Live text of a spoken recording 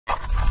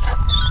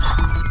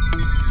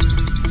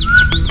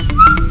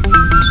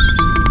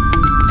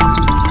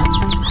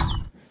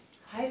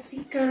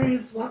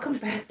guys, welcome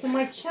back to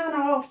my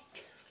channel.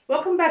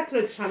 Welcome back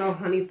to the channel,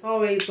 honey. It's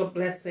always a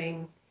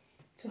blessing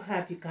to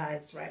have you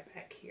guys right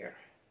back here.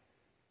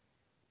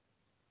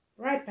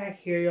 Right back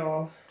here,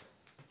 y'all.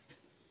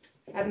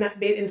 I've not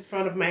been in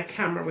front of my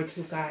camera with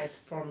you guys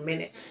for a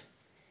minute,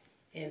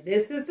 and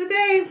this is the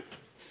day.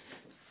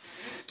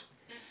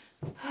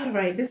 All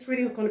right, this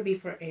reading is going to be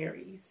for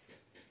Aries.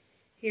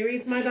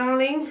 Aries, my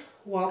darling,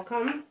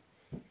 welcome.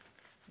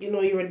 You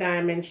know you're a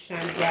diamond,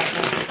 shine bright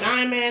like a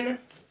diamond.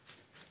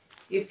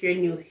 If you're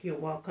new, you're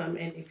welcome.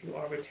 And if you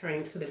are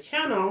returning to the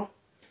channel,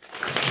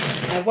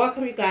 I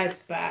welcome you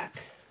guys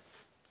back.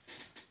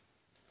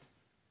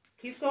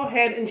 Please go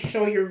ahead and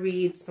show your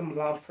read some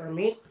love for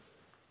me.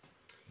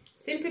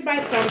 Simply by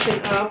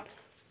thumbsing up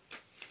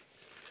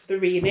the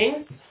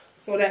readings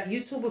so that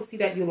YouTube will see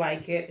that you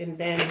like it. And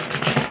then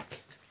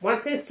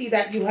once they see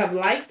that you have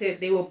liked it,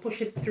 they will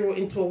push it through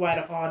into a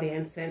wider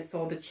audience. And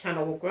so the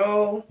channel will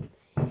grow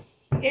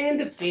and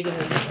the video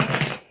will grow.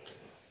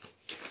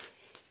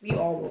 We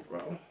all will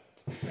grow.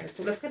 Alright,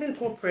 so let's get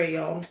into a prayer,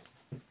 y'all,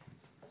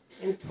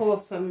 and pull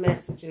some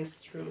messages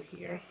through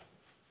here.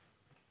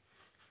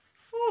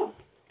 Oh,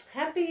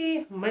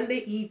 happy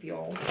Monday Eve,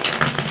 y'all.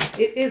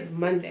 It is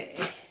Monday.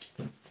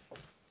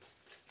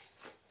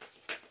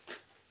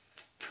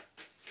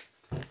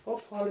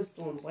 Hope all is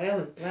doing well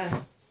and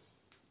blessed.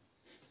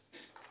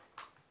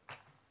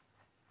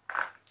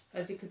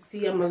 As you can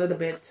see, I'm a little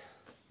bit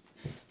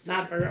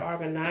not very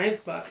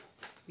organized, but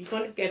we're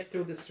going to get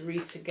through this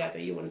read together,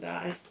 you and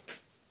I.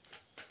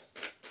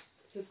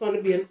 This is going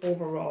to be an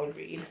overall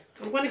read.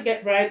 I'm going to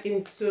get right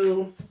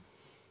into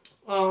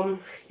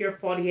your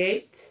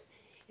 48,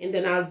 and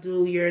then I'll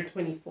do your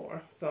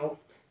 24. So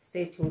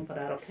stay tuned for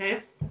that,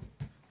 okay?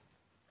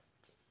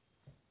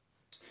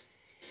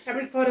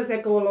 Heavenly Father, as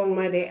I go along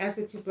my day, I ask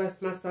that you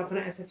bless myself and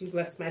I ask that you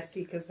bless my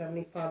seekers,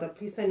 Heavenly Father.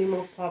 Please send your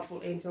most powerful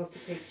angels to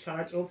take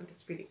charge over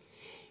this reading,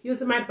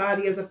 using my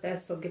body as a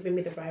vessel, giving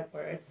me the right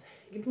words,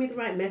 giving me the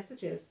right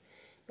messages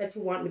that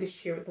you want me to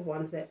share with the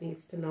ones that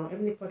needs to know.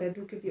 Heavenly Father, I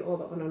do give you all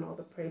the honor and all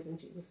the praise. In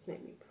Jesus' name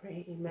we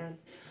pray. Amen.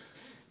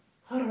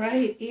 All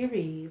right,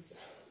 Aries.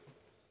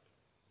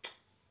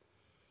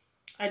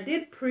 I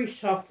did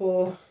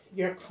pre-shuffle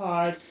your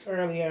cards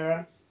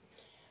earlier.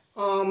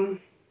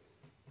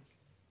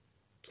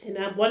 And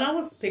what I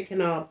was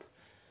picking up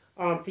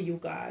for you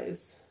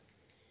guys,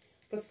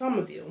 for some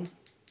of you,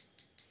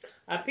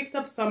 I picked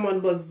up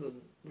someone was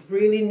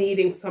really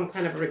needing some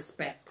kind of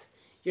respect.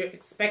 You're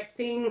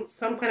expecting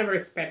some kind of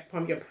respect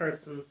from your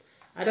person.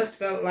 I just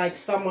felt like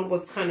someone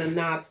was kind of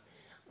not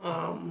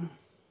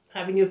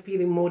having you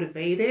feeling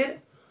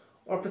motivated.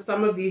 Or for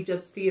some of you,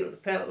 just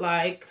felt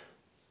like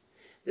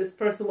this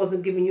person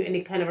wasn't giving you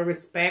any kind of a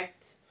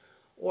respect.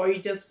 Or you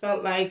just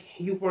felt like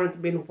you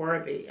weren't being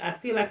worthy. I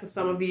feel like for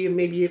some of you,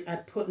 maybe you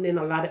had putting in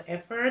a lot of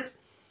effort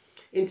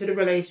into the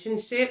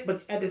relationship.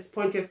 But at this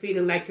point, you're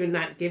feeling like you're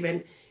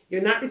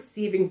not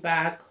receiving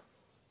back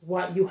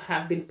what you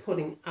have been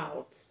putting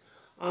out.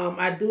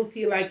 I do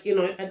feel like, you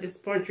know, at this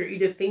point, you're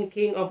either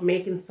thinking of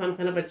making some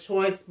kind of a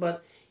choice,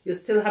 but you're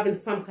still having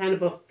some kind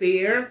of a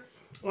fear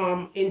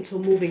into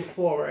moving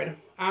forward.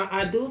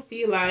 I do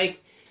feel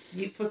like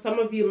for some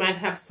of you might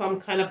have some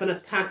kind of an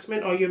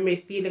attachment, or you may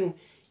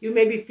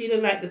be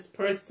feeling like this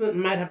person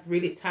might have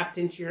really tapped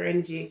into your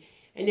energy.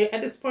 And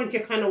at this point,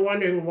 you're kind of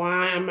wondering,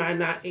 why am I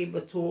not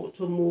able to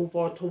move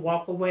or to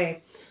walk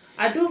away?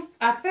 I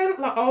felt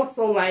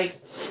also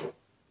like,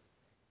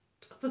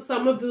 for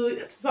some of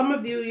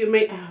you, you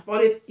may have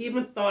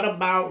even thought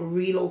about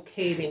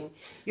relocating.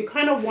 You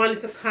kind of wanted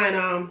to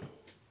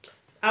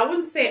I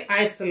wouldn't say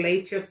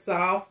isolate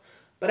yourself,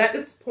 but at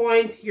this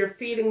point, you're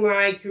feeling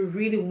like you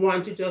really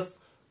want to just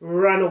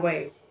run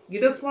away.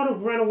 You just want to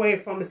run away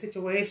from the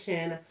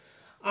situation,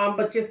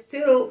 but you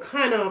still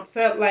kind of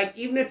felt like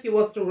even if you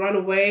was to run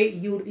away,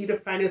 you'd either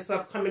find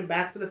yourself coming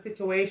back to the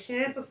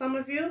situation for some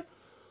of you,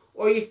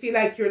 or you feel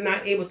like you're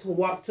not able to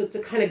walk to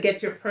kind of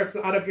get your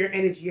person out of your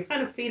energy. You're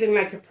kind of feeling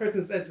like your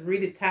person has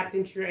really tapped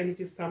into your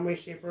energy some way,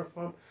 shape, or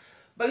form.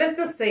 But let's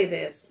just say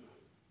this.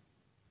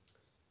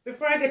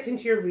 Before I get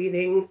into your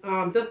reading,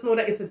 just know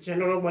that it's a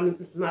general one.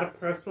 It's not a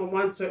personal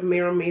one, so it may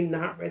or may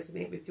not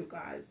resonate with you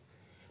guys.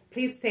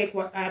 Please take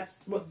what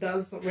does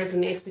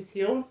resonate with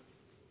you,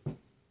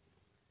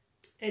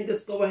 and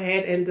just go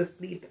ahead and just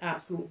leave the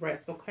absolute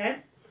rest, okay?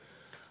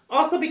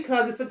 Also,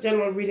 because it's a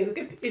general reading,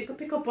 it could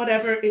pick up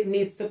whatever it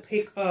needs to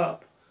pick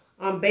up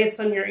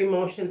based on your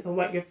emotions and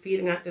what you're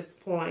feeling at this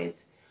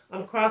point.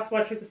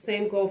 Cross-watch with the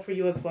same goal for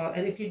you as well.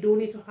 And if you do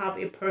need to have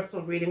a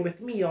personal reading with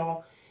me,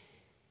 y'all,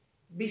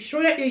 be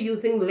sure that you're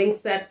using links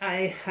that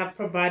I have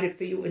provided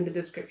for you in the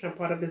description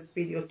part of this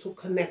video to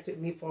connect with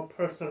me for a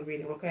personal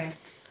reading, okay?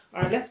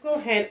 All right, let's go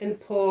ahead and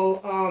pull,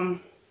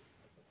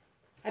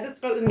 I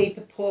just felt the need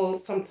to pull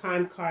some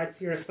time cards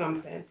here or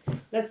something.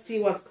 Let's see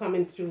what's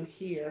coming through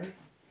here.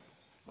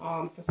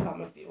 For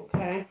some of you,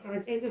 okay? All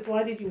right, angels,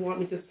 why did you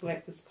want me to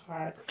select this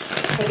card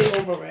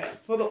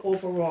for the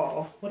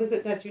overall? What is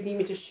it that you need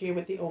me to share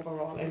with the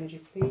overall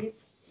energy,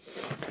 please?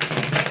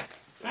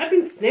 I've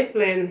been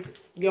sniffling,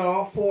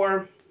 y'all,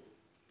 for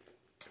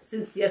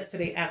since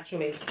yesterday,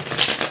 actually.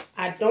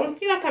 I don't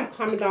feel like I'm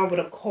coming down with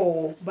a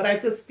cold, but I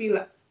just feel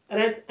like,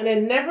 and I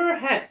never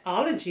had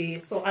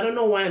allergies, so I don't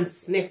know why I'm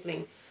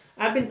sniffling.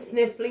 I've been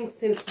sniffling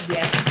since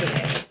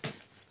yesterday.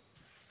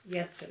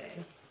 Yesterday.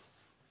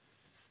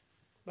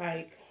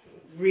 Like,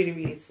 really,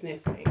 really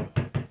sniffling.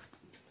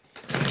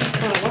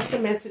 What's the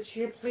message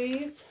here,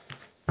 please?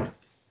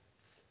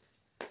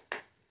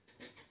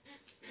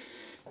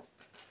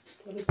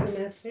 What is the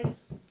message?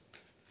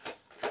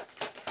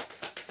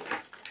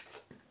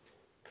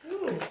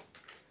 Oh,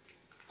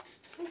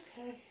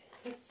 okay.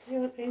 Let's see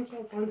what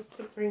Angel wants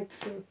to bring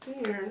to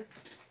here.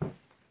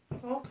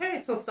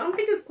 Okay, so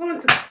something is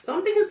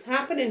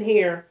happening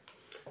here.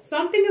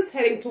 Something is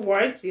heading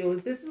towards you.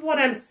 This is what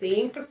I'm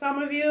seeing for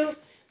some of you.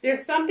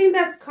 There's something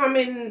that's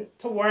coming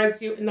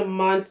towards you in the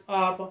month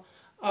of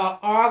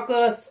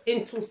August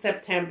into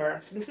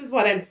September. This is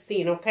what I'm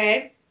seeing,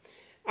 okay?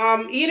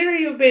 Either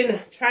you've been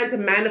trying to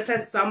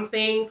manifest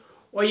something,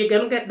 or you're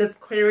going to get this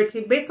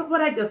clarity based on what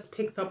I just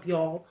picked up,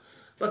 y'all.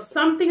 But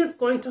something is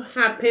going to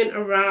happen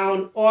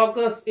around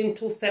August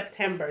into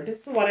September.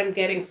 This is what I'm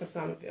getting for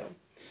some of you.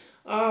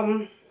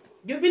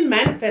 You've been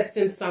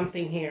manifesting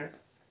something here.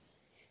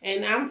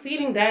 And I'm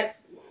feeling that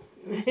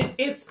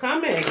it's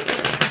coming.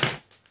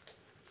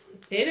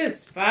 It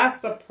is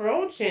fast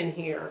approaching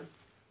here.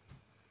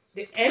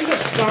 The end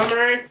of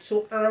summer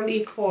to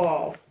early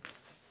fall.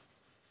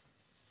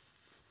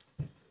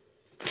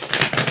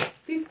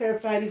 Please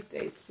verify these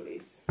dates,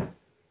 please.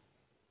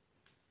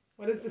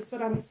 What is this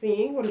that I'm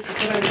seeing? What is this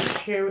that I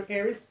share with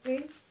Aries,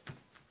 please?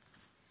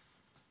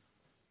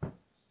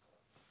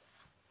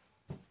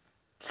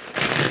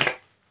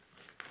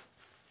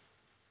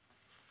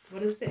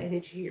 What is the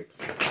energy here,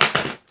 please?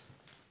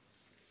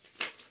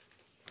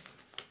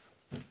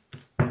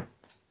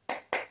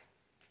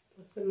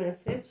 What's the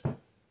message?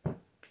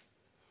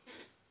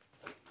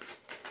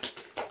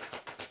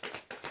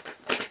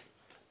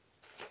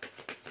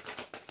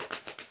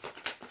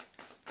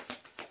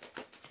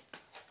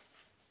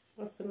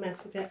 What's the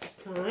message at this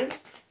time?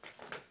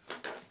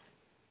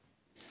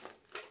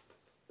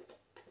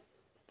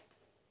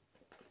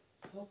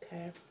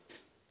 Okay.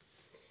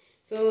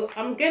 So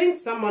I'm getting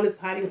someone is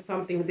hiding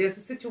something. There's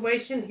a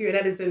situation here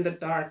that is in the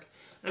dark.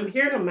 I'm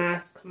hearing a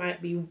mask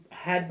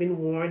had been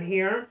worn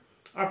here.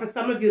 Or for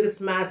some of you, this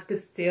mask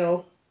is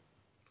still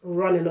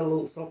running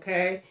loose,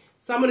 okay?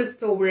 Someone is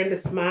still wearing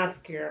this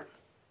mask here.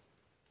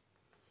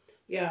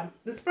 Yeah,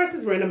 this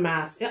person's wearing a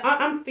mask.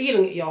 I'm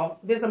feeling it, y'all.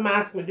 There's a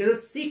mask. There's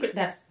a secret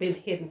that's been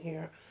hidden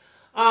here.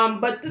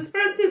 But this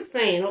person is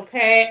saying,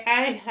 okay,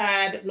 I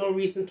had no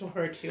reason to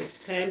hurt you,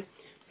 okay?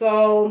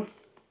 So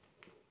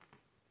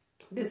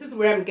this is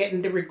where I'm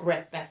getting the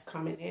regret that's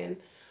coming in.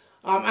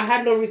 I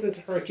had no reason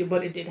to hurt you,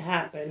 but it did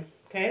happen,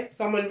 okay?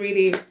 Someone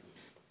really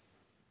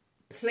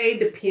played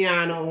the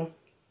piano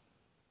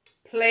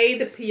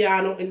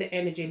in the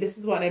energy. This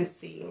is what I'm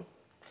seeing.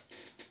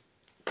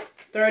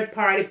 Third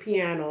party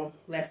piano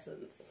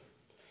lessons.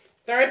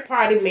 Third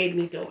party made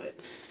me do it.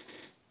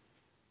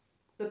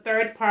 The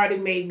third party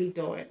made me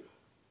do it.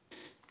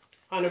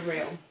 On a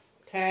real.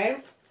 Okay?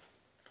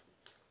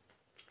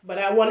 But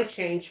I want to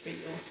change for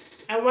you.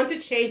 I want to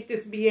change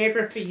this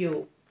behavior for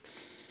you.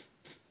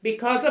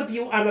 Because of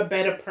you, I'm a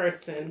better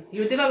person.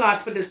 You did a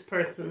lot for this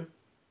person.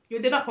 You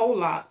did a whole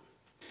lot.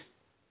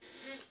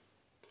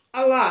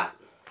 A lot.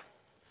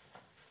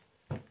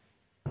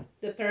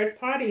 The third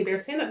party, they're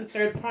saying that the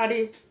third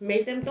party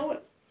made them do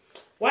it.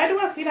 Why do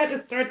I feel like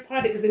this third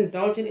party is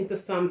indulging into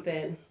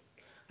something?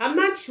 I'm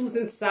not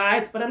choosing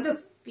sides, but I'm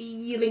just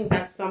feeling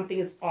that something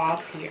is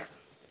off here.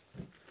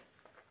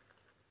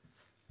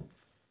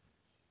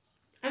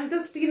 I'm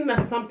just feeling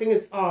that something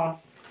is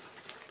off.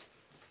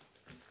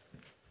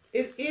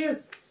 It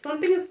is.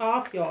 Something is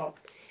off, y'all.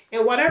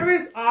 And whatever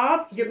is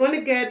off, you're going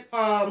to get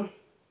some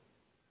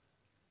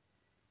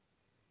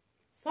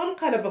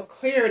kind of a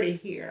clarity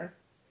here.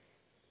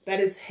 That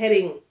is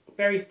heading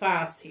very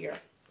fast here.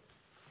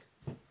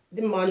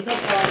 The month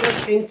of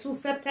August into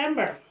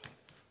September.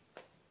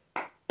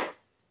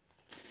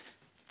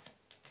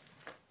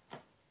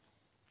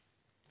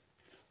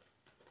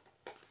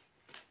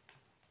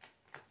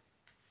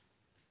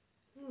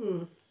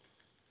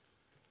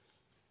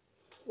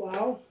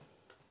 Wow.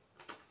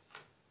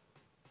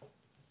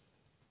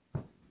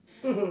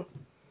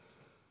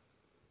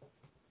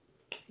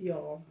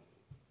 Y'all.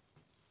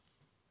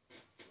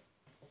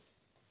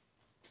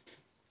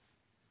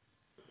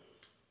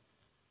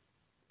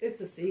 It's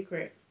a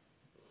secret.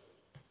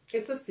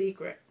 It's a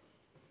secret.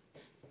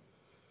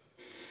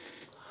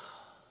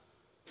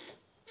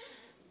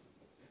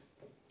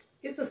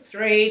 It's a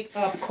straight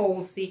up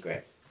cold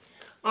secret.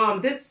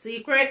 This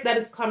secret that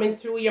is coming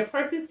through, your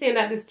person is saying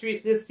that this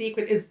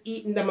secret is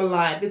eating them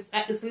alive.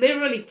 It's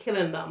literally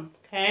killing them,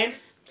 okay?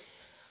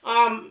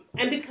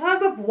 And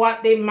because of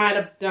what they might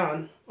have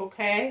done,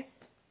 okay?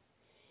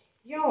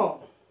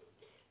 Yo,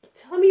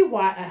 tell me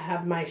why I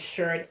have my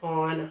shirt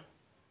on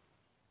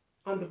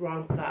the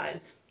wrong side.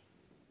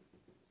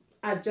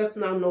 I just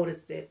now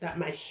noticed it, that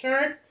my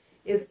shirt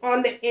is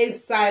on the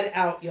inside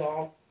out,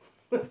 y'all.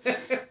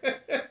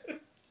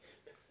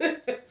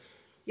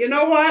 You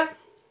know what?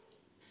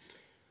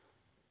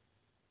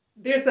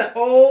 There's an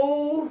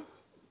old,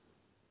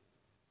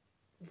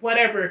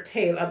 whatever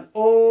tale, an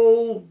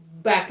old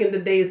back in the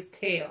days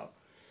tale.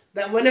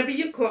 That whenever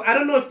you close, I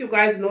don't know if you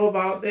guys know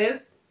about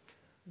this,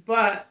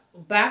 but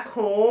back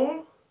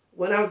home,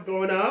 when I was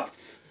growing up,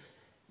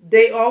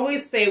 they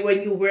always say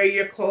when you wear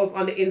your clothes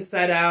on the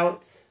inside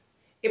out,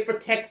 it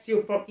protects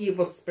you from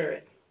evil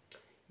spirit.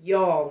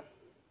 Y'all,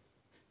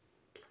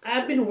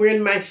 I've been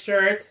wearing my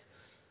shirt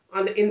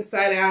on the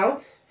inside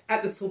out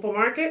at the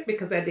supermarket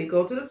because I did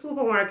go to the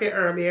supermarket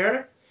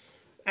earlier.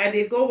 I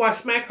did go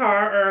wash my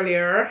car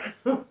earlier.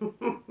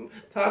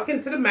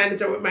 Talking to the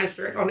manager with my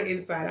shirt on the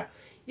inside out.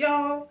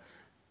 Y'all,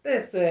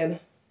 listen.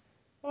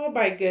 Oh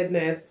my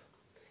goodness.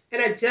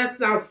 And I just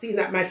now seen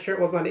that my shirt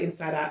was on the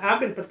inside out. I've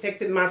been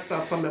protecting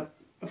myself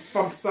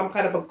from some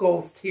kind of a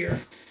ghost here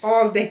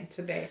all day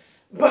today.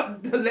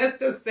 But let's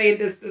just say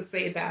this to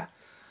say that.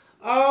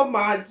 Oh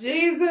my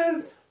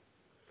Jesus.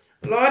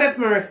 Lord have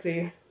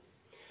mercy.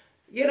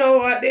 You know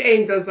what? The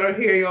angels are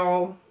here,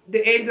 y'all.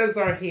 The angels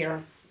are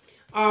here.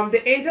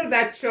 The angel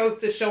that chose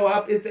to show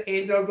up is the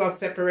angels of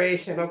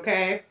separation,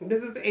 okay?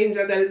 This is the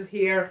angel that is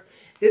here.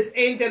 This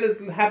angel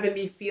is having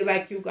me feel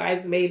like you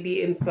guys may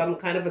be in some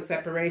kind of a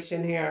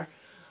separation here.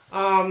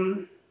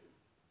 I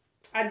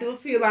do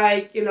feel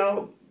like, you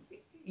know,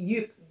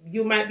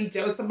 you might be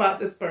jealous about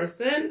this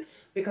person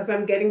because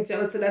I'm getting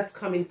jealousy that's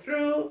coming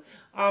through.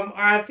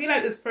 I feel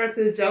like this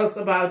person is jealous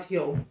about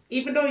you,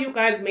 even though you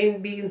guys may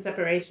be in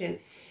separation.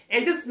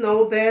 And just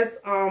know this,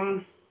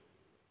 the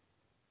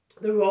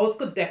roles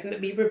could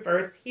definitely be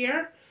reversed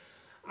here.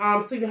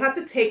 So you have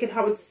to take it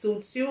how it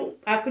suits you.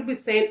 I could be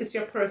saying it's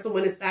your person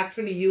when it's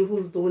actually you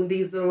who's doing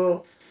these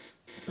little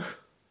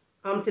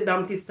Humpty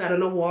Dumpty sat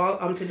on a wall,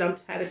 Humpty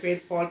Dumpty had a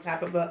great fall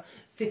type of a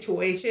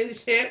situation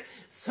shit.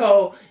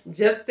 So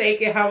just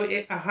take it how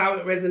it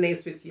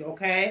resonates with you,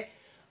 okay?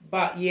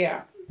 But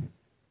yeah,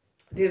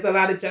 there's a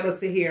lot of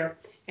jealousy here,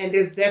 and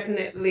there's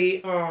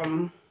definitely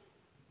a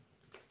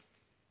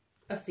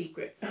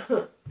secret,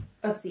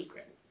 a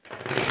secret.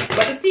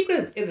 But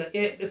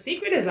the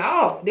secret is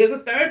out. There's a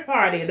third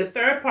party. The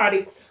third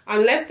party,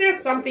 unless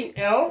there's something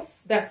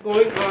else that's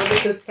going on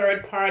with this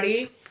third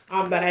party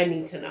that I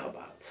need to know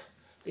about.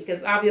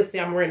 Because obviously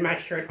I'm wearing my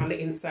shirt on the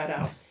inside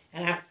out.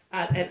 And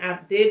I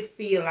did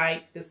feel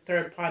like this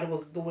third party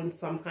was doing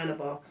some kind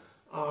of a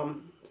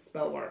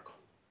spell work.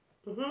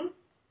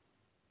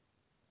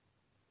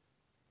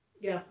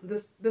 Yeah,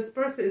 this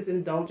person is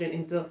indulging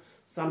into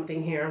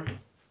something here.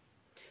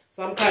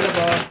 Some kind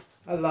of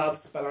a love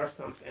spell or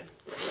something.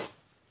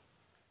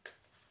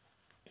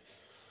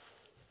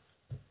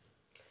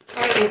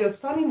 All right, angels,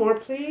 tell me more,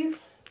 please.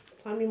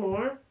 Tell me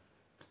more.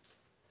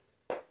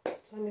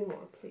 Tell me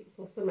more, please.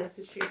 What's the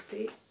message here,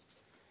 please?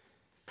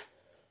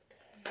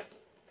 Okay.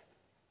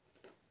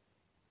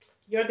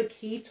 You're the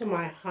key to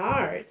my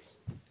heart.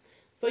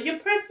 So your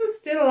person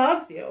still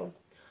loves you.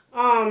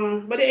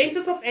 But the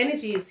angels of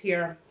energy is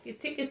here.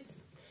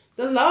 It's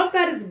the love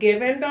that is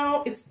given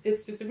though. It's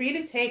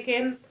really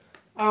taking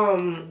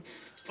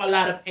a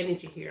lot of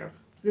energy here.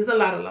 There's a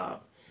lot of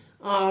love.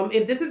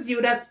 If this is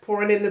you that's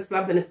pouring in this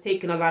love, then it's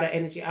taking a lot of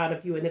energy out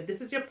of you. And if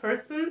this is your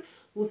person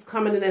who's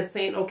coming in and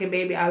saying, okay,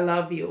 baby, I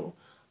love you.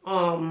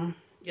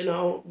 You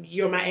know,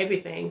 you're my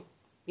everything.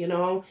 You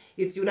know,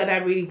 it's you that I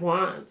really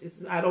want.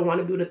 I don't want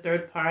to be the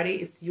third party.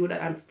 It's you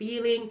that I'm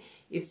feeling.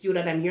 It's you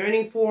that I'm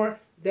yearning for.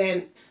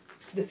 Then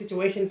the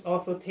situation is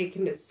also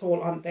taking its toll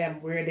on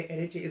them, where the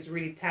energy is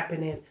really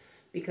tapping in,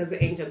 because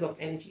the angels of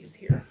energy is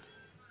here.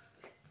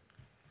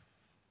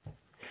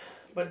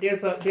 But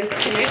there's a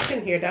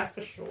connection here, that's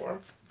for sure.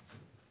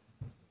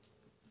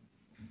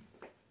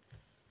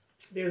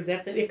 There's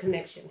definitely a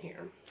connection here.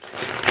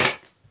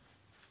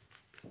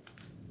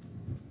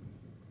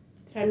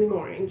 Tell me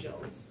more,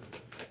 angels.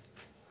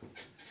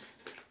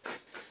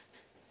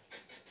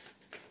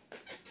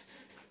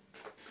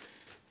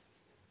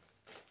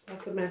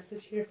 What's the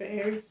message here for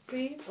Aries,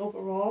 please?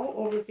 Overall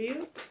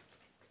overview.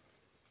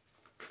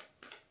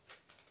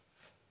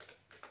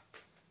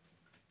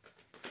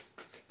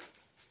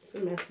 What's the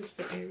message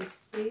for Aries,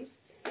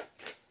 please?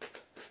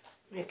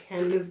 My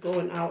candle's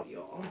going out,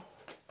 y'all.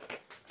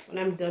 When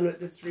I'm done with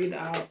this read,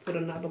 I'll put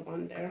another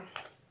one there.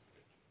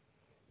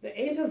 The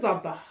angels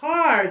of the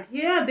heart.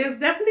 Yeah, there's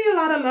definitely a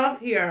lot of love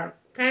here.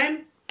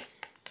 Okay?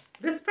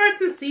 This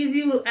person sees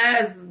you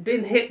as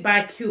been hit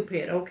by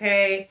Cupid,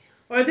 okay?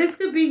 Or this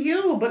could be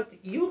you, but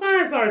you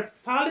guys are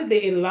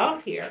solidly in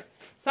love here.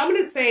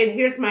 Somebody's saying,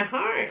 here's my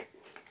heart.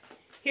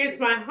 Here's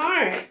my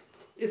heart.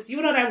 It's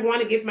you that I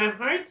want to give my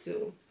heart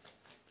to.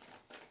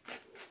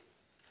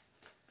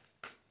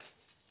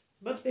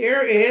 But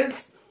there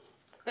is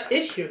an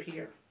issue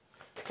here.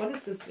 What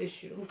is this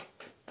issue?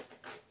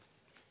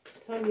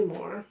 Tell me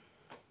more.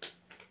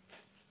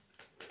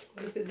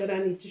 What is it that I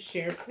need to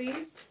share,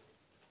 please?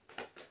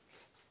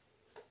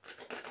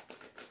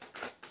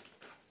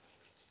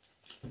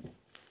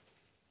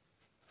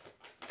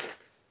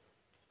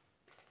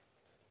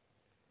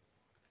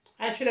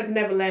 I should have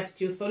never left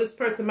you. So this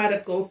person might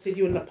have ghosted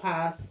you in the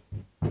past.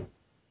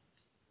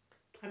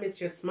 I miss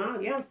your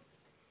smile, yeah.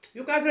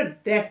 You guys are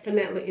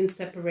definitely in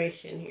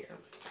separation here.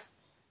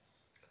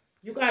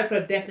 You guys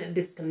are definitely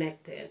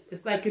disconnected.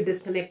 It's like you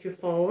disconnect your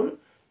phone.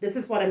 This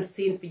is what I'm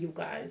seeing for you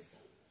guys.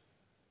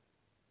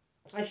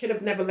 I should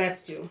have never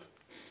left you.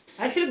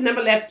 I should have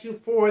never left you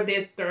for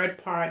this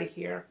third party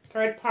here.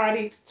 Third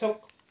party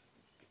took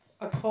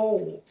a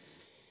toll.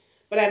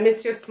 But I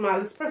miss your smile.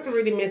 This person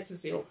really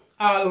misses you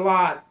a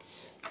lot.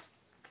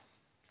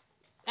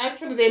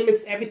 Actually, they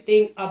miss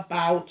everything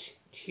about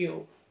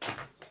you.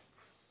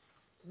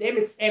 They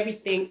miss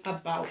everything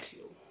about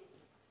you.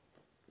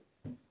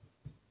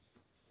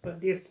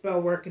 But there's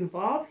spell work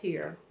involved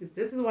here.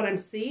 This is what I'm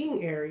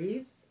seeing,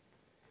 Aries.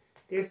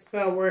 There's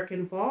spell work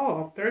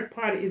involved. Third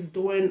party is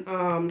doing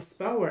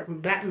spell work,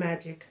 black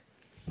magic.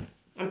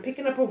 I'm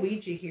picking up a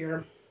Ouija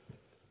here.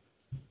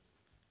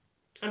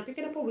 I'm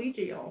picking up a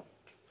Ouija, y'all.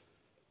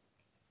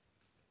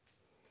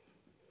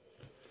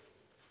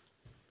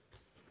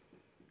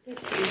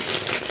 Let's see.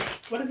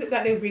 What is it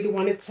that they really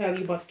want to tell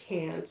you but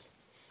can't?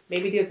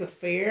 Maybe there's a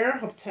fear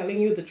of telling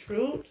you the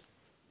truth.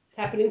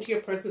 Tapping into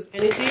your person's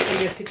energy and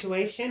their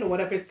situation or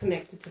whatever is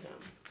connected to them.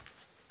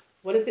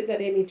 What is it that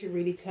they need to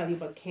really tell you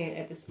but can't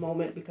at this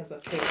moment because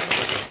of fear?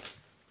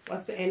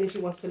 What's the energy?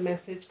 What's the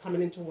message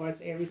coming in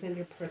towards Aries and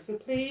your person,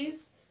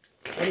 please?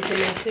 What is the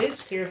message?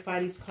 Clarify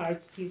these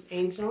cards, please,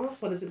 angels.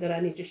 What is it that I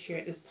need to share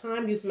at this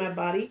time? Use my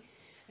body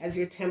as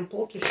your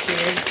temple to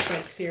share and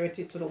spread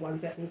clarity to the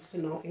ones that needs to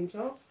know,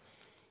 angels.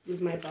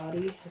 Use my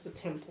body as a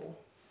temple.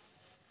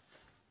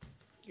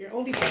 Your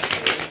only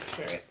blessing in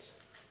spirit.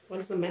 What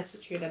is the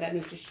message here that I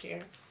need to share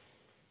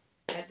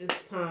at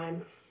this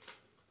time?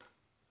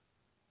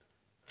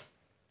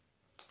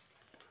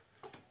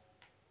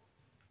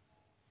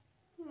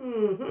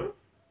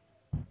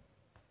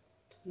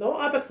 No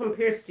other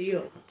compares to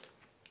you.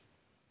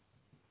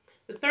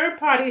 The third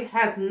party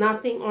has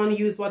nothing on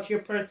you is what your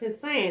person is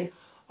saying.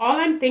 All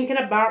I'm thinking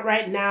about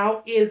right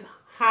now is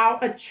how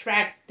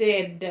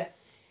attracted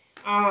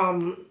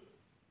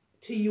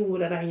to you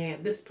that I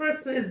am. This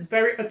person is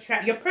very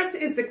attracted. Your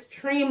person is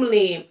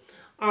extremely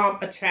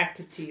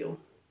attracted to you.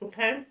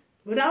 Okay?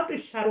 Without a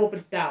shadow of a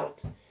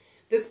doubt.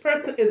 This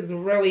person is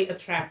really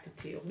attracted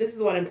to you. This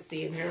is what I'm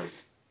seeing here.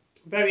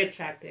 Very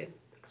attracted.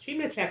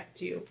 Extremely attracted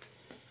to you.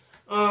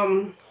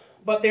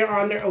 But they're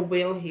under a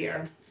will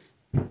here.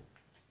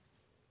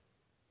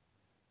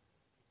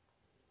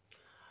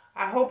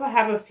 I hope I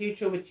have a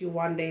future with you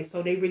one day.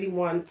 So they really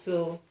want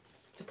to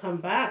come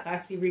back. I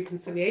see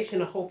reconciliation,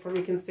 a hope for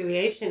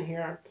reconciliation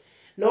here.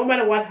 No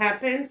matter what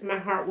happens, my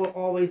heart will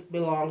always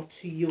belong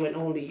to you and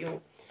only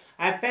you.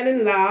 I fell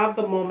in love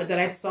the moment that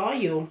I saw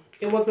you.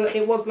 It was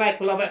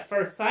like love at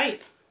first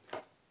sight.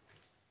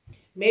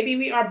 Maybe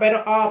we are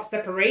better off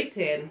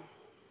separated.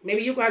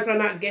 Maybe you guys are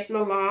not getting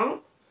along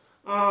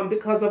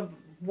because of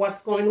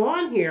what's going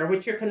on here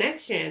with your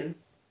connection.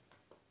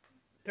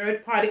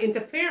 Third party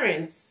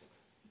interference.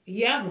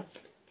 Yeah.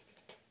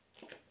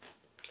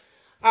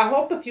 I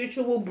hope the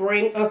future will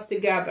bring us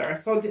together.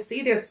 So to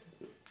see this,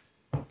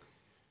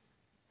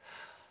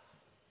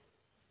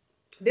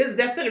 there's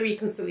definitely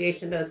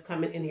reconciliation that is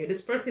coming in here.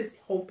 This person is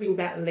hoping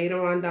that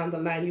later on down the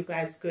line, you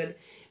guys could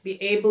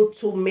be able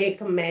to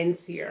make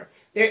amends here.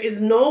 There is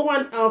no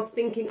one else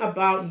thinking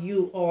about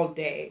you all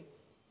day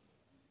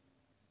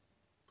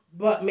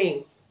but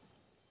me.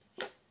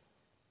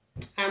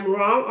 I'm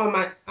wrong on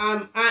my,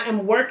 I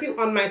am working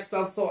on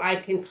myself so I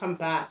can come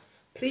back.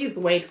 Please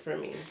wait for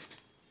me.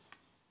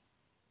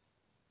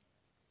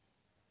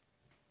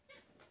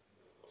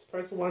 This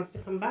person wants to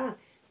come back.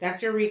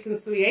 That's your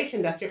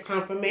reconciliation. That's your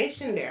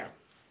confirmation there.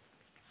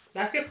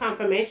 That's your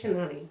confirmation,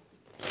 honey.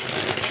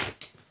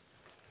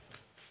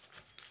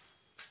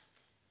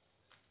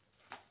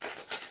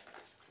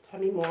 Tell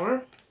me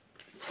more.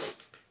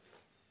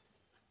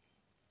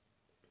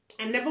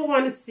 I never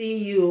want to see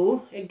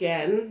you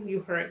again.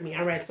 You hurt me.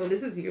 All right, so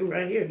this is you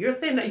right here. You're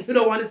saying that you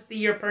don't want to see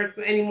your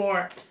person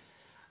anymore.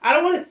 I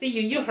don't want to see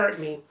you. You hurt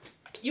me.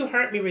 You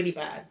hurt me really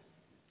bad.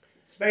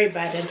 Very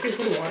bad. And drink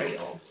some water,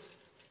 y'all.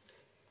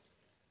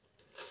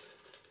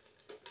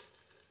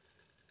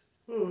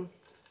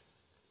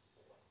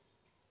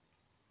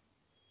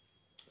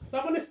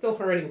 Someone is still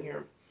hurting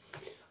here.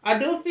 I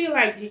do feel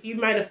like you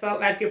might have felt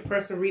like your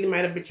person really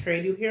might have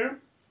betrayed you here.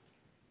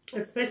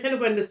 Especially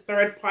when this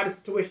third party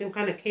situation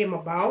kind of came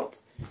about.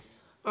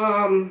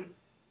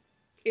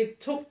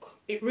 It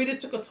really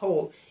took a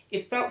toll.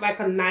 It felt like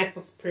a knife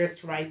was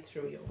pierced right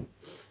through you.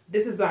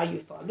 This is how you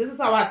felt. This is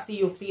how I see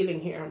you feeling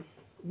here.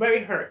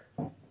 Very hurt.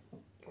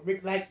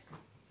 Like,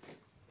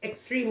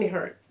 extremely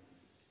hurt.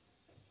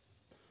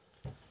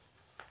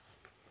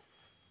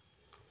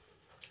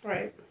 All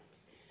right.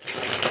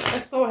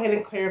 Let's go ahead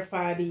and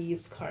clarify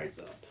these cards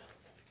up.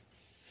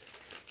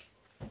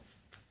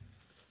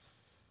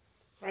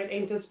 All right,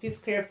 angels, please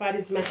clarify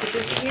these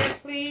messages here,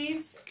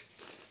 please.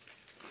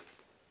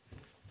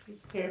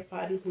 Please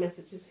clarify these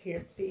messages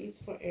here, please,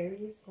 for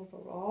Aries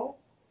overall.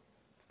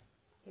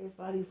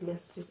 Clarify these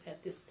messages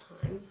at this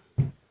time.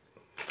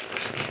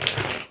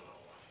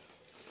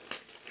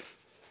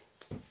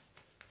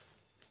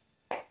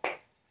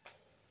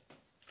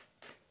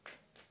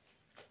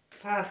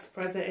 Past,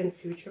 present, and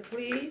future,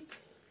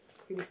 please.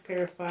 Please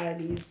clarify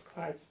these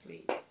cards,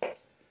 please.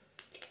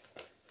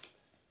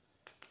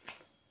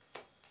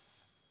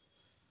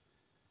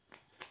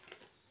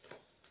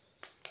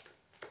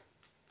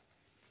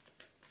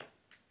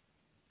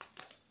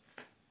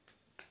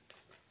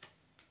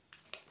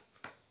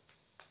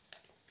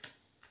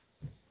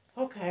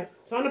 Okay,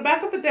 so on the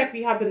back of the deck,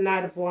 we have the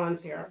Knight of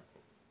Wands here.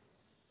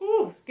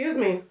 Oh, excuse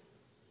me.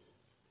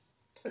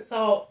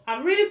 So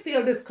I really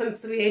feel this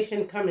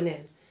conciliation coming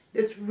in.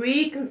 This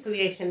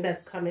reconciliation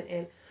that's coming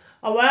in.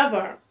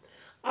 However,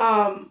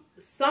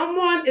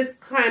 someone is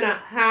kind of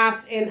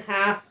half in,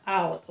 half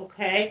out,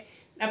 okay?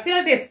 I feel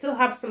like they still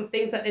have some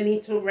things that they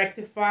need to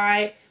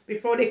rectify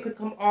before they could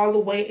come all the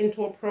way in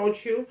to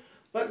approach you.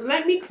 But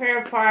let me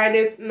clarify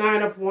this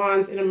Nine of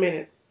Wands in a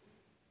minute.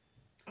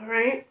 All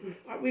right?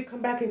 We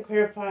come back and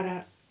clarify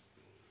that.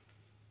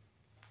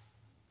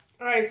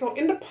 All right, so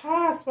in the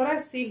past, what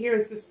I see here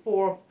is this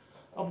Four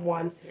of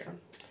Wands here.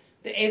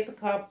 The Ace of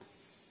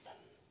Cups,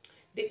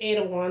 the Eight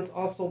of Wands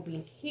also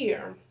being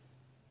here.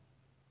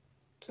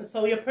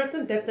 So your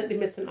person definitely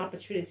missed an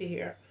opportunity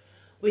here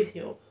with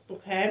you,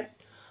 okay?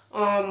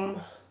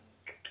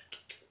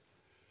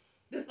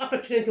 This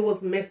opportunity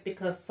was missed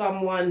because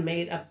someone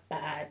made a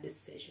bad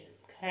decision,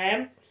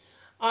 okay?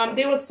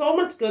 There was so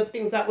much good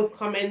things that was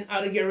coming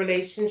out of your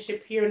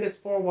relationship here in this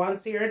Four of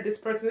Wands here. This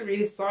person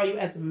really saw you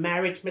as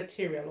marriage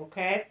material,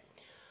 okay?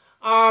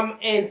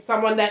 And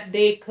someone that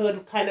they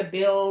could kind of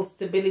build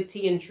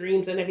stability and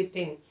dreams and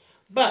everything.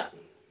 But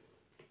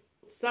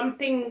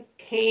something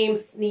came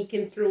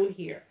sneaking through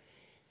here.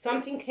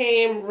 Something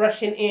came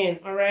rushing in,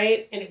 all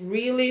right? And it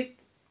really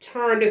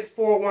turned this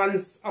Four of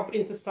Wands up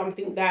into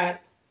something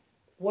that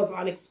was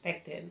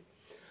unexpected.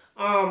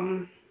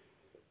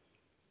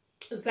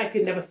 It's like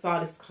you never saw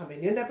this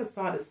coming. You never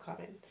saw this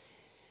coming.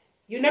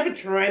 You never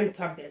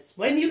dreamt of this.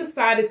 When you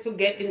decided to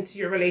get into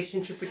your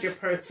relationship with your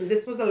person,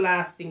 this was the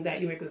last thing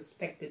that you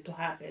expected to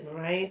happen,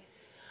 right?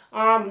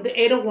 The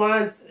Eight of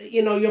Wands,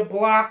 you know, you're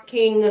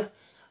blocking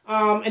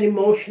an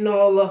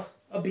emotional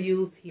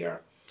abuse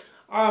here.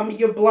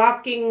 You're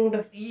blocking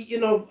the, you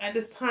know, at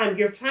this time,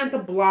 you're trying to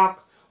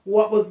block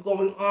what was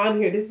going on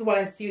here. This is what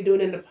I see you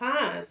doing in the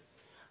past.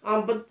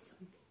 But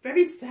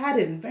very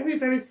saddened, very,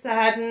 very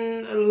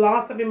saddened, a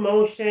loss of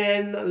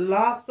emotion, a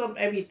loss of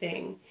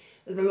everything.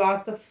 There's a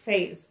loss of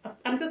faith.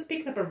 I'm just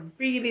picking up a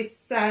really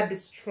sad,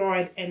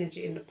 destroyed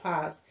energy in the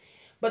past.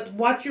 But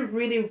what you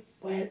really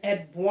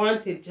had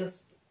wanted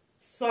just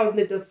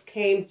suddenly just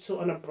came to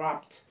an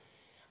abrupt.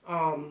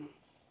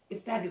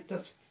 It's that it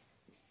just,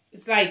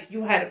 it's like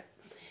you had,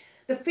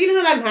 the feeling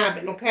that I'm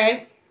having,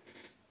 okay?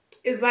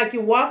 It's like you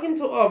walk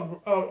into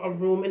a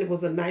room and it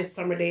was a nice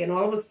summer day and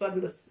all of a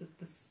sudden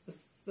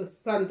the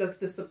sun just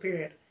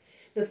disappeared.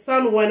 The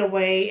sun went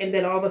away and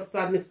then all of a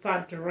sudden it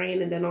started to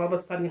rain and then all of a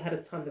sudden you had a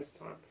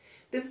thunderstorm.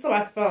 This is how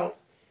I felt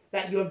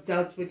that you have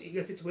dealt with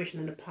your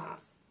situation in the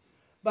past.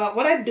 But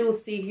what I do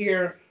see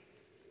here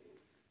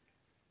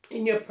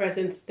in your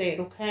present state,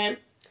 okay?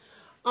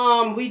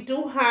 We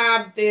do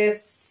have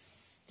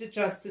this, the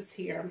Justice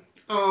here,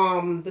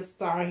 the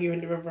Star here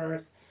in the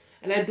reverse.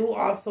 And I do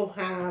also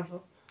have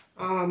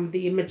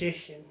the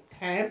Magician,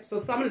 okay? So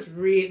someone is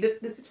really,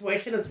 the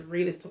situation is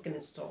really taking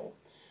its toll.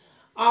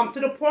 To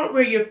the point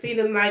where you're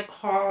feeling like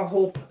all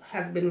hope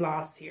has been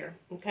lost here,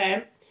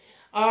 okay?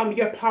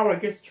 Your power,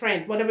 your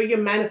strength, whatever you're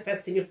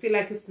manifesting, you feel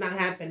like it's not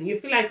happening. You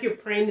feel like you're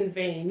praying in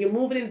vain. You're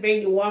moving in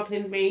vain, you're walking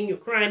in vain, you're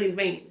crying in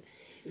vain.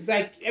 It's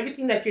like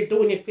everything that you're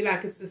doing, you feel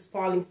like it's just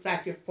falling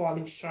flat, you're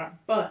falling short.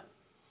 But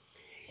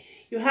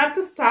you have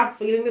to stop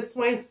feeling this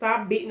way and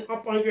stop beating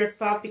up on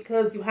yourself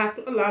because you have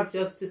to allow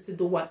justice to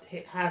do what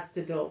it has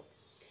to do.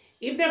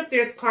 Even if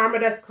there's karma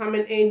that's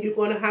coming in, you're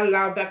going to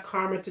allow that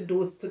karma to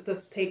do is to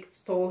just take its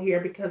toll here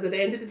because at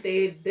the end of the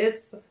day,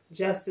 this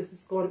justice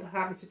is going to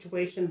have a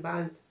situation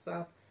balance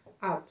itself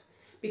out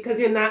because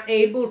you're not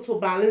able to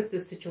balance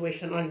this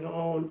situation on your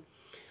own.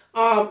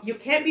 You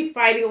can't be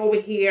fighting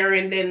over here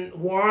and then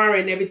war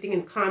and everything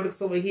and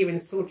conflicts over here and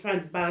still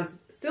trying to balance,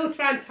 still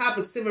trying to have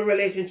a civil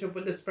relationship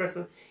with this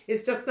person.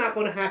 It's just not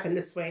going to happen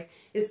this way.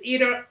 It's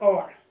either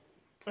or.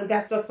 And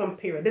that's just some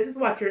period. This is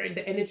what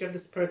the energy of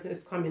this person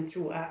is coming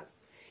through as.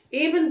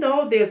 Even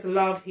though there's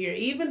love here,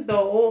 even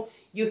though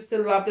you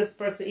still love this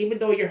person, even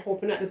though you're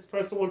hoping that this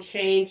person will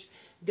change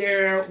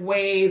their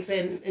ways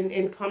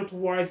and come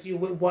towards you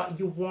with what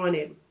you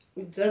wanted.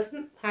 It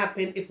doesn't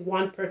happen if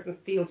one person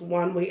feels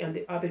one way and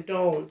the other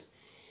don't.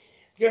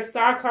 Your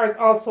Star card is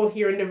also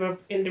here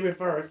in the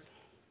reverse.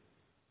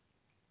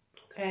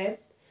 Okay?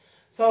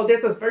 So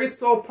there's a very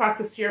slow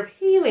process here of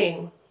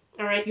healing.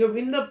 All right, you're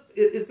in the,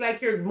 it's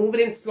like you're moving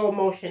in slow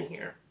motion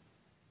here.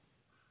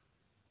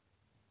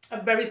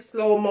 A very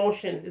slow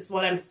motion is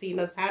what I'm seeing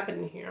that's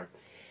happening here.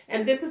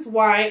 And this is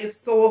why it's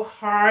so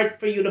hard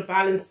for you to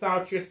balance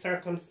out your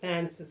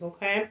circumstances,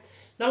 okay?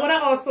 Now, what I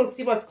also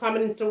see what's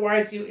coming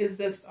towards you is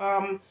this,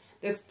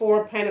 this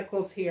Four of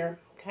Pentacles here,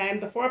 okay?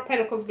 The Four of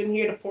Pentacles been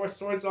here, the Four of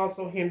Swords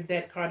also here, the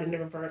Death card in the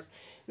reverse.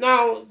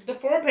 Now, the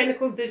Four of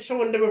Pentacles did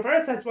show in the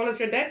reverse as well as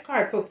your Death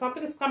card, so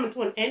something is coming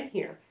to an end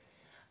here.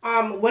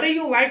 Whether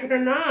you like it or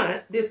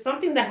not, there's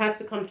something that has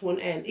to come to an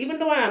end. Even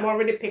though I am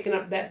already picking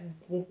up that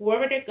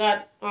whoever they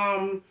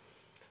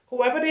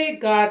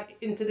got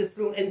into this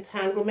little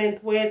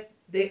entanglement with,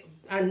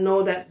 I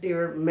know that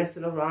they're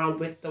messing around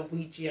with the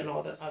Ouija and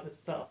all that other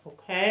stuff,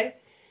 okay?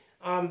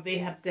 They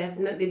have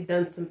definitely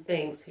done some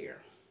things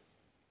here.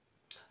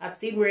 I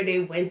see where they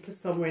went to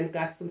somewhere and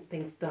got some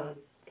things done,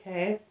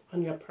 okay,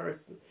 on your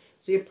person.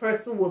 So your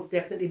person was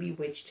definitely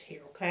bewitched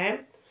here, okay?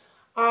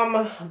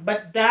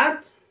 But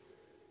that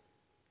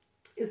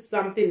is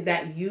something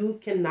that you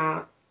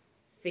cannot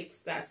fix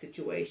that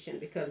situation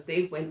because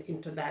they went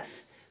into that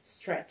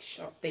stretch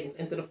of things,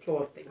 into the flow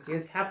of things.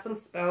 You have some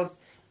spells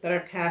that are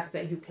cast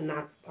that you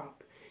cannot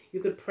stop.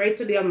 You could pray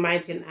to the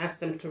Almighty and ask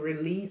them to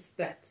release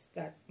that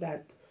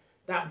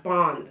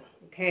bond,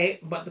 okay?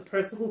 But the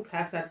person who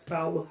casts that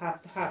spell will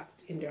have to have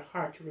it in their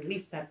heart to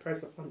release that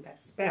person from that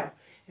spell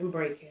and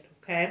break it,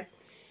 okay?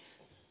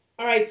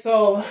 All right,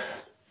 so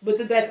with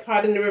the death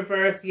card in the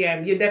reverse, yeah,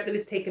 you're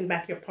definitely taking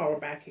back your power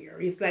back here.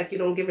 It's like you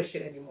don't give a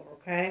shit anymore,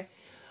 okay?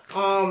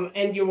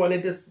 And you want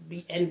to just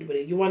be end with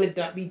it. You want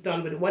to be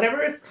done with it.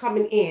 Whatever is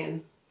coming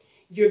in,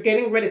 you're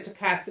getting ready to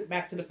cast it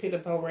back to the pit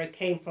of hell where it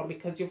came from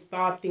because you've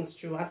thought things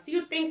through. I see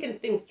you thinking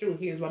things through.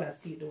 Here's what I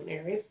see you doing,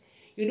 Aries.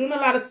 You're doing a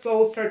lot of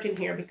soul searching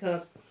here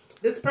because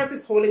this person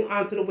is holding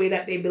on to the way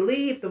that they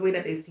believe, the way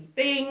that they see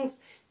things,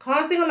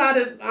 causing a lot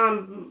of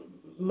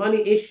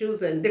money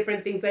issues and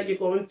different things that you're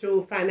going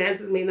through.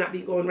 Finances may not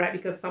be going right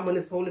because someone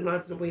is holding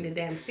on to the way they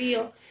damn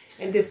feel,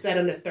 and this, that,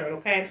 and the third,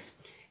 okay?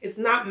 It's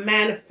not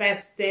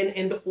manifesting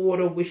in the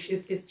order which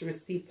is to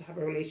receive to have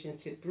a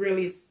relationship.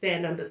 Really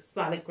stand on the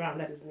solid ground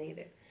that is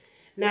needed.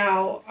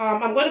 Now,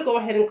 I'm going to go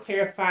ahead and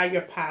clarify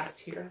your past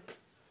here.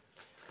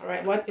 All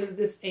right, what is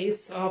this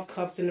Ace of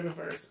Cups in the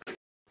reverse?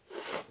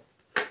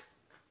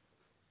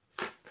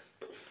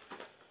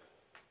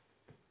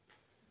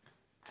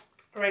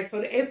 All right,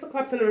 so the Ace of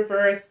Cups in the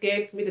reverse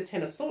gives me the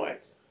Ten of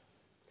Swords.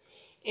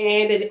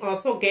 And it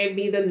also gave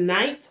me the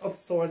Knight of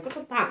Swords. Look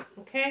at that,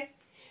 okay?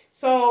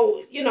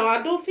 So, you know,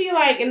 I do feel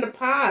like in the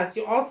past,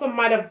 you also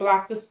might have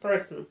blocked this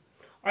person.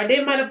 Or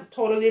they might have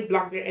totally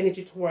blocked their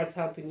energy towards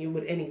helping you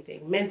with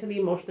anything. Mentally,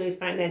 emotionally,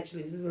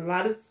 financially. There's a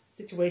lot of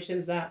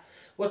situations that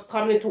was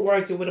coming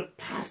towards you with a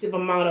passive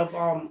amount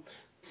of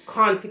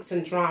conflicts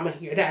and drama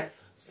here. That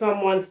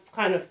someone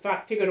kind of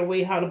figured a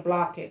way how to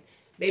block it.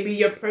 Maybe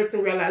your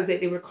person realized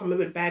that they were coming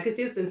with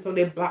baggages and so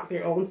they blocked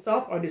their own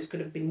self. Or this could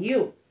have been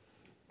you.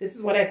 This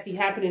is what I see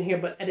happening here.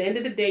 But at the end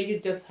of the day, you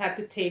just had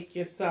to take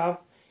yourself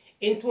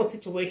into a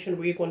situation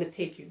where you're going to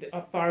take the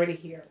authority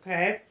here,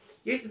 okay?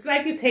 It's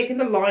like you're taking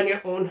the law in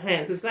your own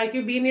hands. It's like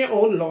you're being your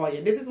own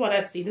lawyer. This is what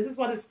I see. This is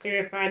what is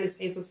clarifying this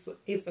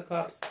Ace of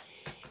Cups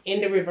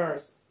in the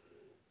reverse.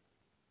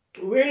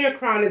 Wearing your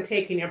crown and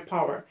taking your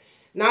power.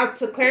 Now,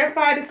 to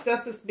clarify this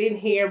justice being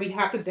here, we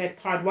have the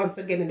Death card once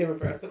again in the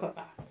reverse. Look at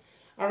that.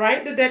 All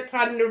right, the Death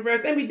card in the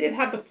reverse. And we did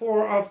have the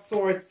Four of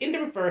Swords in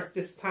the reverse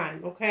this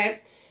time,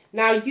 okay?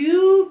 Now,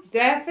 you've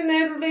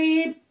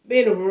definitely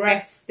been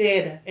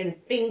rested and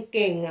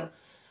thinking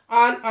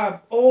on a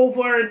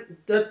over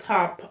the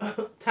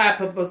top type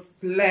of a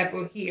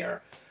level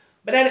here.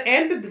 But at the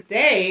end of the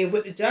day,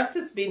 with the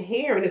Justice being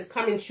here and it's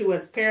coming true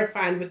as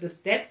clarifying with this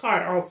Death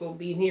card also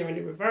being here in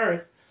the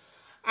reverse,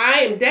 I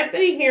am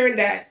definitely hearing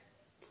that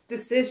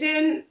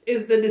decision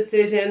is the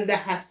decision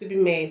that has to be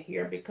made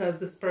here because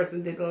this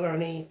person didn't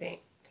learn anything,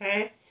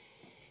 okay?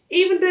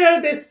 Even though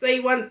they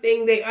say one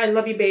thing, I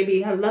love you,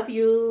 baby. I love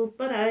you,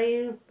 but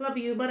I love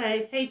you, but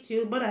I hate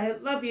you, but I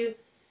love you.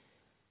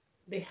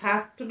 They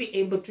have to be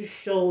able to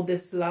show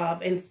this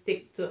love and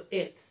stick to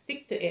it.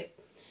 Stick to it.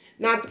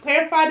 Now, to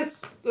clarify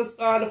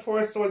the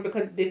Four of Swords,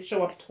 because it did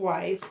show up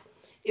twice,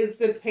 is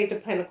the Page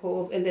of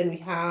Pentacles, and then we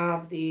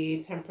have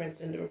the Temperance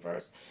in the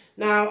reverse.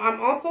 Now,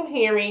 I'm also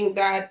hearing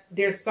that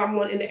there's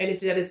someone in the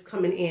energy that is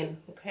coming in,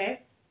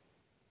 okay?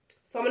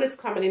 Someone is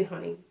coming in,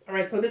 honey. All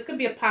right, so this could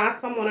be a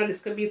past someone or this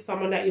could be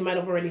someone that you might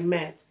have already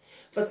met.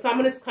 But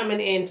someone is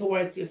coming in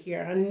towards you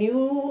here. A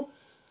new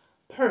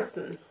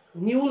person,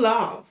 new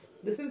love.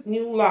 This is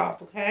new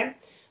love, okay?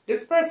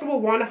 This person will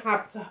want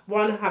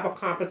to have a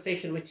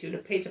conversation with you, the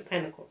Page of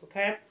Pentacles,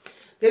 okay?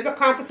 There's a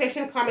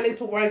conversation coming in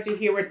towards you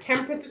here where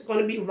Temperance is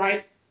going to be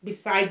right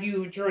beside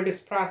you during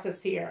this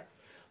process here.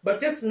 But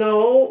just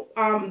know,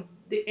 allow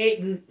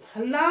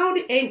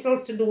the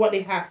angels to do what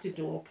they have to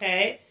do,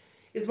 okay?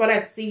 Is what I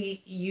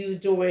see you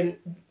doing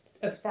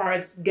as far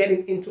as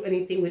getting into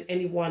anything with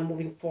anyone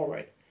moving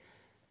forward.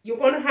 You're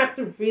going to have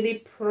to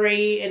really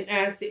pray and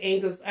ask the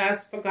angels,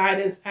 ask for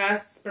guidance,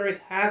 ask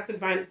Spirit, ask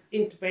divine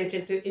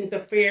intervention to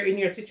interfere in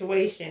your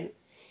situation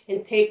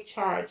and take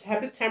charge.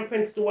 Have the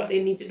Temperance do what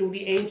they need to do.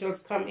 The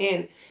angels come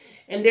in.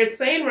 And they're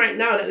saying right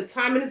now that the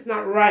timing is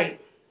not right.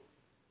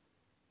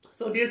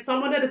 So there's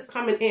someone that is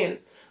coming in.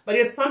 But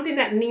there's something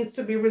that needs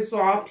to be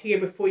resolved here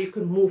before you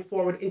can move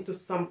forward into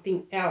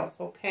something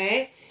else,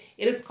 okay?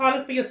 It is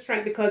calling for your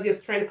strength because your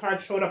strength card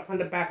showed up on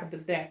the back of the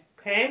deck,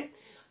 okay?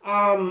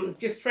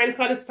 Your strength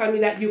card is telling me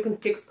that you can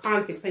fix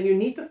conflicts and you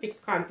need to fix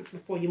conflicts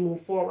before you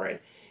move forward.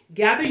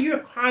 Gather your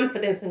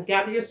confidence and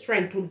gather your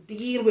strength to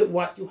deal with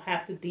what you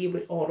have to deal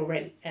with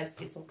already as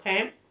is,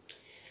 okay?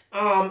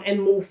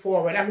 And move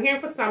forward. I'm hearing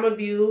for some of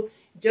you,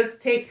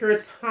 just take your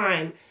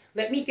time.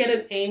 Let me get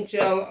an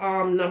angel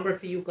number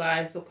for you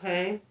guys,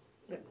 okay?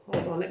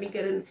 Hold on, let me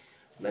get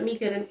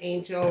an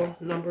angel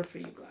number for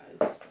you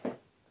guys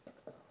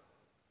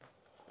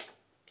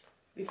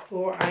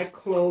before I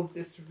close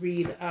this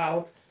read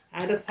out.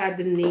 I just had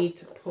the need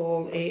to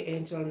pull a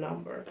angel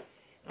number.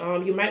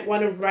 You might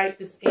want to write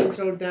this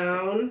angel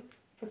down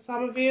for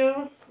some of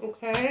you,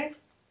 okay?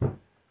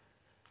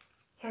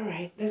 All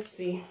right, let's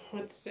see.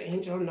 What's the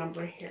angel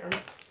number here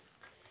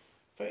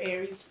for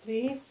Aries,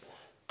 please?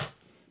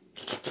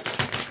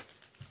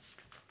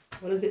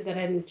 What is it that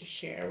I need to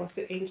share? What's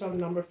the angel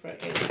number for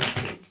Aries,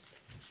 please?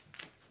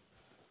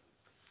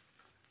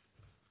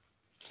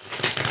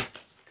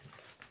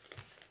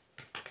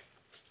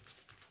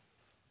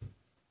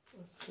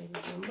 What's the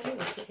number?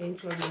 What's the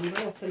angel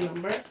number? What's the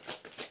number?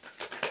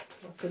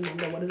 What's the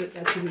number? What is it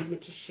that you need me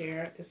to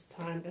share at this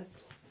time?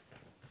 That's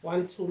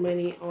one too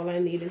many. All I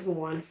need is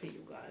one for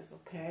you guys,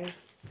 okay?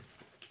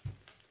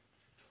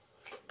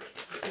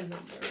 What's the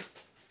number?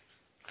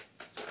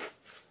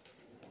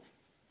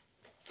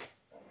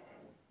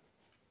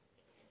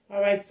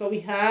 All right, so we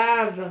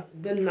have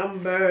the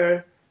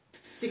number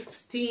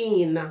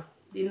 16.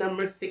 The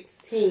number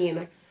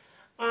 16.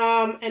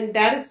 And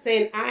that is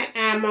saying I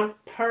am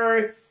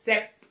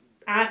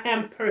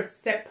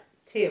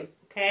perceptive,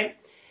 okay?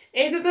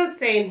 Angels are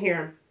saying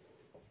here,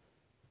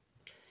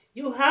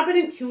 you have an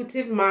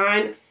intuitive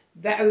mind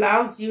that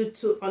allows you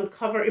to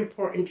uncover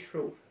important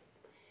truth.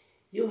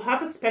 You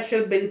have a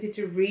special ability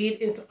to read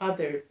into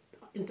other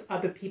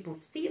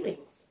people's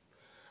feelings.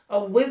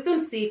 A wisdom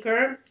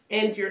seeker,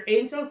 and your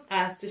angels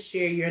ask to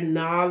share your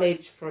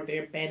knowledge for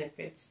their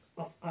benefits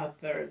of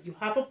others. You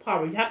have a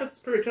power. You have a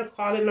spiritual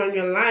calling on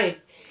your life.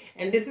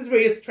 And this is where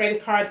your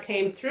strength card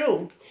came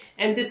through.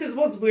 And this is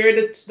what's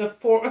weird. The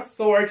Four of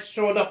Swords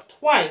showed up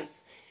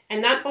twice.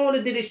 And not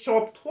only did it show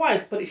up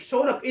twice, but it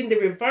showed up in the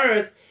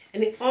reverse.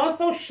 And it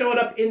also showed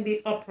up in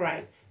the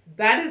upright.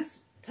 That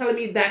is telling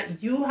me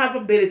that you have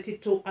ability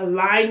to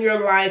align your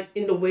life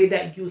in the way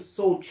that you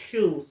so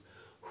choose.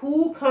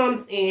 Who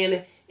comes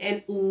in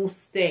and who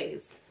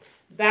stays.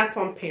 That's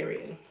on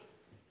period.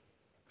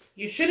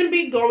 You shouldn't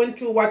be going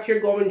through what you're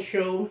going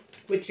through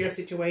with your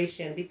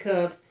situation,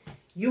 because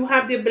you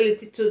have the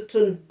ability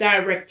to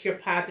direct your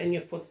path and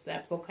your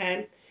footsteps,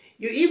 okay?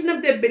 You even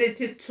have the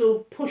ability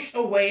to push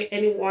away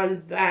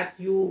anyone that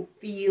you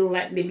feel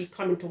like may be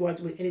coming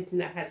towards with anything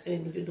that has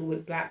anything to do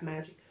with black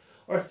magic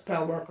or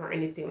spell work or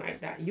anything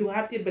like that. You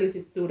have the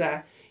ability to do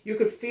that. You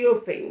could feel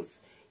things.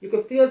 You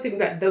could feel things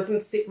that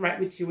doesn't sit right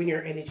with you in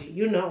your energy.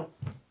 You know.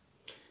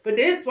 But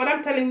this, what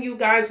I'm telling you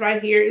guys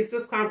right here is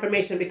just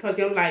confirmation, because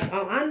you're like,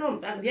 oh, I know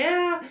that.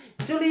 Yeah,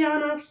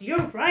 Juliana,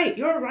 you're right.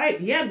 You're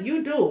right. Yeah,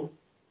 you do.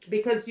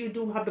 Because you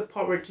do have the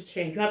power to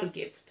change. You have a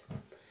gift,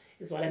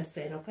 is what I'm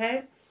saying,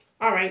 okay?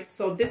 All right,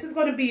 so this is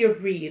going to be your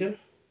read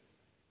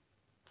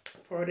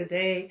for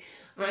today.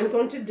 I'm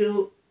going to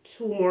do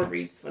 2 more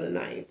reads for the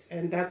night,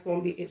 and that's going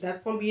to be it. That's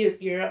going to be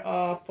your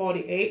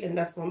 48, and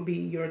that's going to be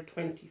your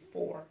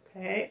 24,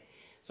 okay?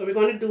 So we're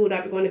going to do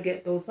that. We're going to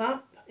get those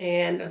up.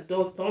 And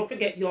don't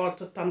forget, y'all,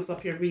 to thumbs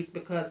up your reads,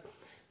 because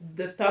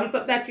the thumbs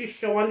up that you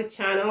show on the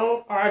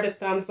channel are the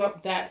thumbs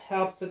up that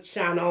helps the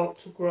channel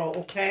to grow,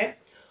 okay?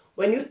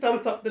 When you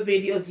thumbs up the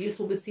videos,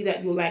 YouTube will see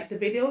that you like the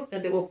videos,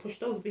 and they will push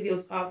those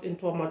videos out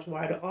into a much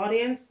wider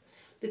audience.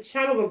 The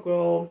channel will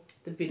grow,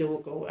 the video will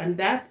grow, and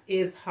that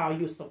is how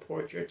you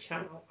support your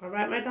channel. All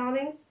right, my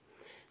darlings?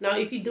 Now,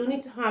 if you do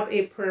need to have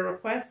a prayer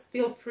request,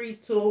 feel free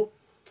to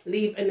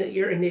leave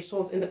your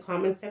initials in the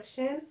comment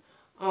section.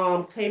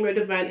 Claim your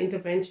divine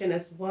intervention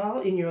as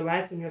well in your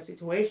life, in your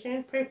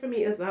situation. Pray for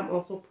me as I'm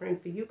also praying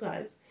for you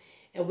guys.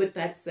 And with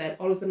that said,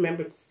 always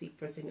remember to seek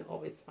first and you'll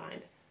always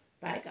find.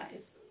 Bye,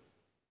 guys.